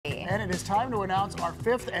and it is time to announce our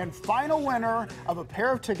fifth and final winner of a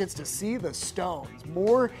pair of tickets to see the Stones.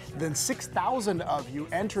 More than 6,000 of you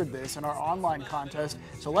entered this in our online contest,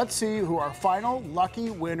 so let's see who our final lucky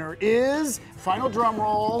winner is. Final drum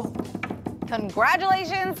roll.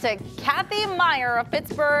 Congratulations to Kathy Meyer of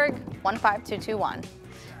Pittsburgh, 15221.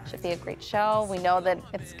 Should be a great show. We know that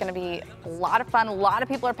it's going to be a lot of fun. A lot of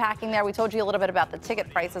people are packing there. We told you a little bit about the ticket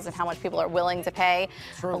prices and how much people are willing to pay.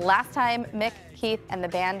 True. The last time Mick, Keith, and the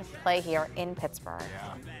band play here in Pittsburgh.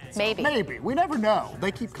 Yeah. Maybe. Maybe. We never know.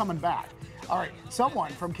 They keep coming back. All right,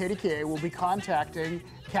 someone from KDKA will be contacting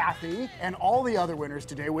Kathy and all the other winners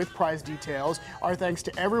today with prize details. Our thanks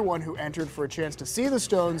to everyone who entered for a chance to see the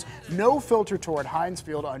Stones No Filter Tour at Heinz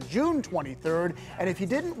Field on June 23rd. And if you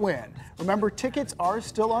didn't win, remember tickets are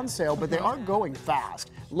still on sale, but they are going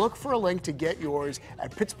fast. Look for a link to get yours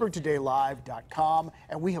at pittsburghtodaylive.com.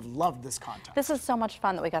 And we have loved this contest. This is so much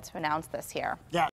fun that we got to announce this here. Yeah.